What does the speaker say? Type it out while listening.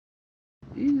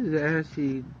These is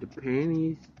actually the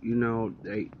panties, you know,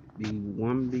 the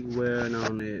one be wearing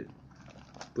on that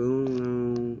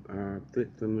Loom fit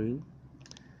for me,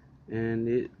 and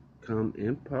it come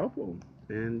in purple.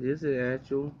 And this is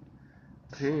actual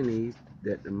panties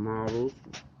that the models,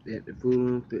 that the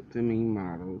Loom fit for me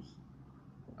models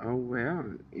are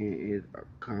wearing, and it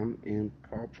come in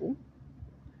purple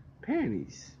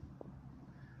panties.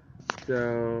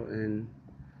 So, and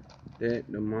that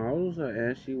the models are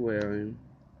actually wearing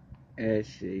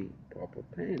purple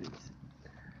panties.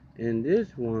 In this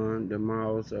one, the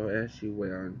models are actually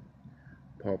wearing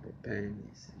purple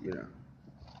panties, you know.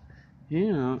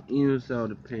 So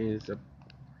the panties are,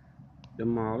 the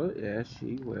model is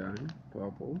actually wearing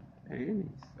purple panties.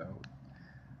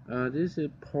 So, this is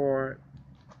part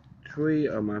 3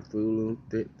 of my Loom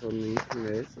Fit For Me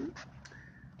collection.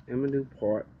 I'm gonna do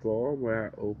part 4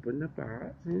 where I open the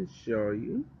box and show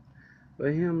you.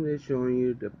 But him, they're showing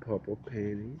you the purple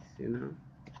panties, you know.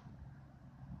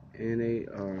 And they,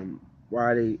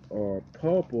 why they are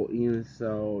purple, even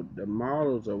so the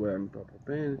models are wearing purple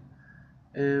panties,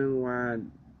 and why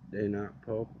they're not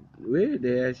purple. Really,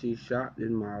 they actually shot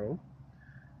this model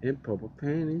in purple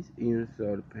panties, even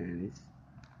so the panties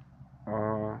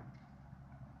are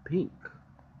pink.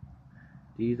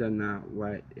 These are not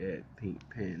white and pink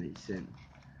panties, and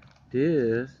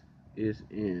this is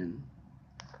in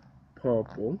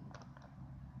purple,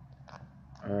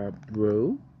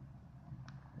 blue,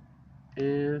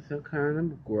 and some kind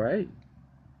of gray.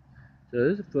 So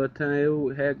this is the first time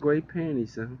I had gray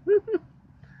panties. So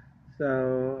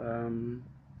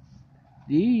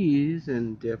these are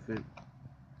in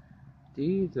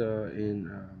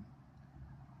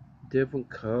different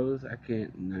colors. I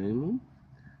can't name them.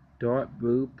 Dark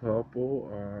blue,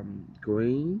 purple,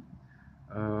 green,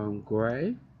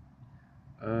 gray.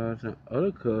 Some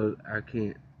other colors I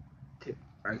can't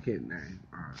name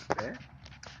all of that.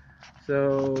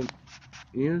 So,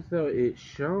 so it's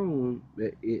shown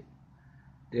that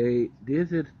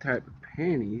this is the type of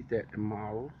panties that the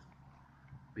models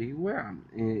be wearing,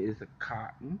 and it's a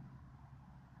cotton,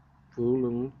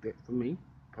 Loom Fit For Me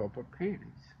purple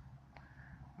panties.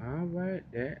 Alright,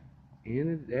 that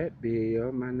ended that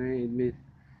video. My name is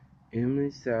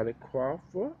Emily Sally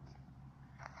Crawford,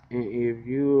 and if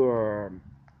you are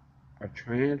a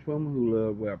trans woman who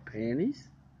love wear panties,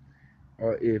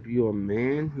 or if you're a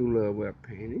man who love wear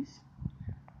panties,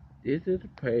 this is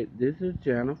a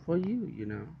channel for you, you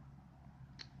know.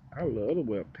 I love to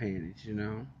wear panties, you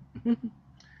know.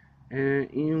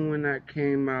 And even when I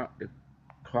came out the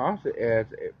closet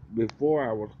before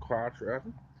I was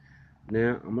cross-dressing,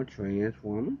 now I'm a trans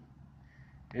woman,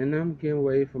 and I'm getting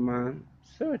ready for my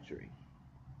surgery.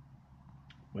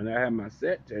 When I had my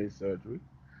sex change surgery,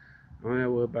 I don't have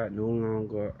to worry about no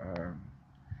longer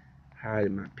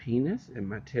hiding my penis and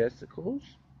my testicles,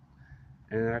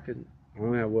 and I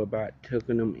don't have to worry about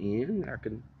tucking them in. I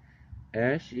can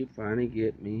actually finally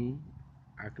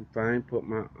I can finally put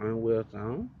my underwears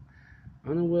on.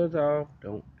 Underwears off,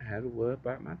 don't have to worry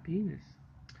about my penis.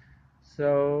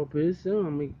 So pretty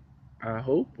soon,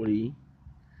 hopefully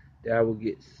that I will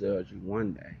get surgery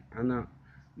one day. I'm not,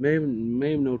 maybe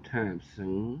no time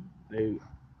soon. Maybe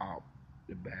off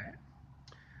the bat.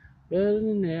 But other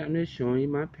than that, I'm just showing you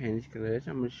my panties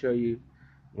collection. I'm gonna show you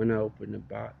when I open the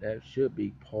box. That should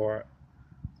be part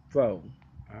 4.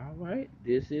 Alright,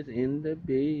 this is in the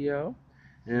video,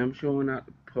 and I'm showing out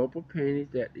the purple panties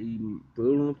that the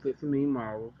Loom Fit For Me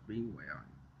models be wearing.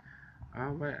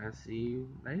 Alright, I'll see you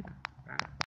later. Bye.